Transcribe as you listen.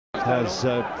has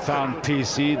found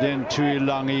PC, then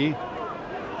Tuilangi.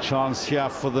 Chance here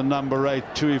for the number 8,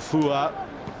 Tuifua.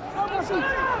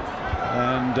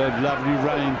 And lovely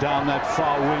running down that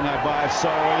far winger by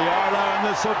Soriolo, and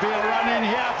this will be a run in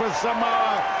here for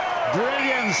Samoa.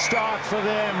 Brilliant start for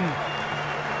them.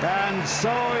 And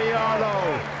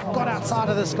Soriolo got outside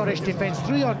of the Scottish defence,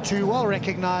 3-on-2, well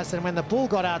recognised, and when the ball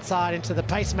got outside into the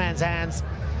paceman's hands,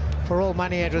 for all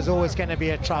money it was always going to be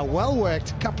a try. Well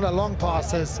worked, couple of long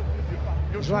passes.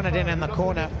 He's run it in the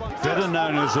corner. Better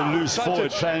known as a loose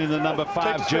forward, playing in the number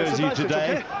 5 jersey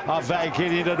today. Ave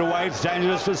getting it away. It's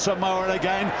dangerous for Samoa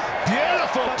again.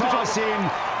 Beautiful pass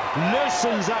in.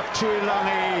 Loosens up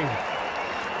Tuilangi.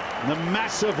 The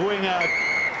massive winger.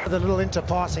 The little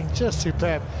interpassing, just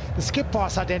superb. The skip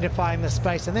pass identifying the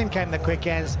space, and then came the quick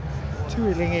hands.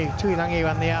 Tuilangi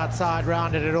on the outside,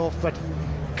 rounded it off, but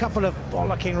a couple of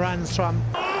bollocking runs from...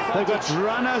 They've got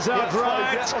runners out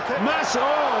right. Mass,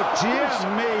 oh dear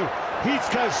me.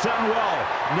 Heathcote's done well.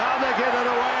 Now they get it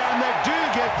away and they do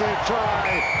get their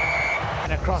try.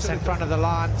 And across in front of the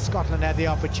line, Scotland had the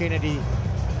opportunity.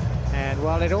 And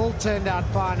well, it all turned out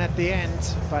fine at the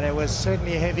end, but it was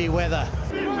certainly heavy weather.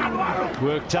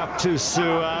 Worked up to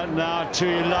Sua, now to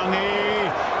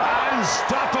Ilangi.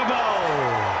 Unstoppable.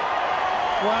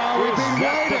 Well, we've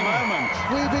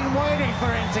been waiting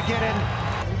for him to get in.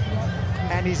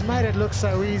 And he's made it look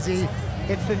so easy.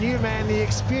 It's the new man, the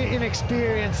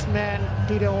inexperienced man,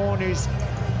 Peter Horn, who's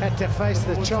had to face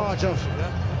the charge of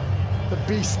the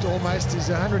beast almost. He's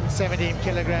 117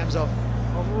 kilograms of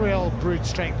real brute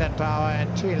strength and power,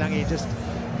 and Tuilangi just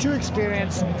too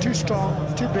experienced, too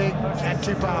strong, too big, and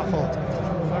too powerful.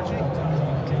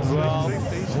 Well,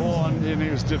 Horn in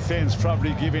his defence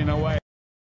probably giving away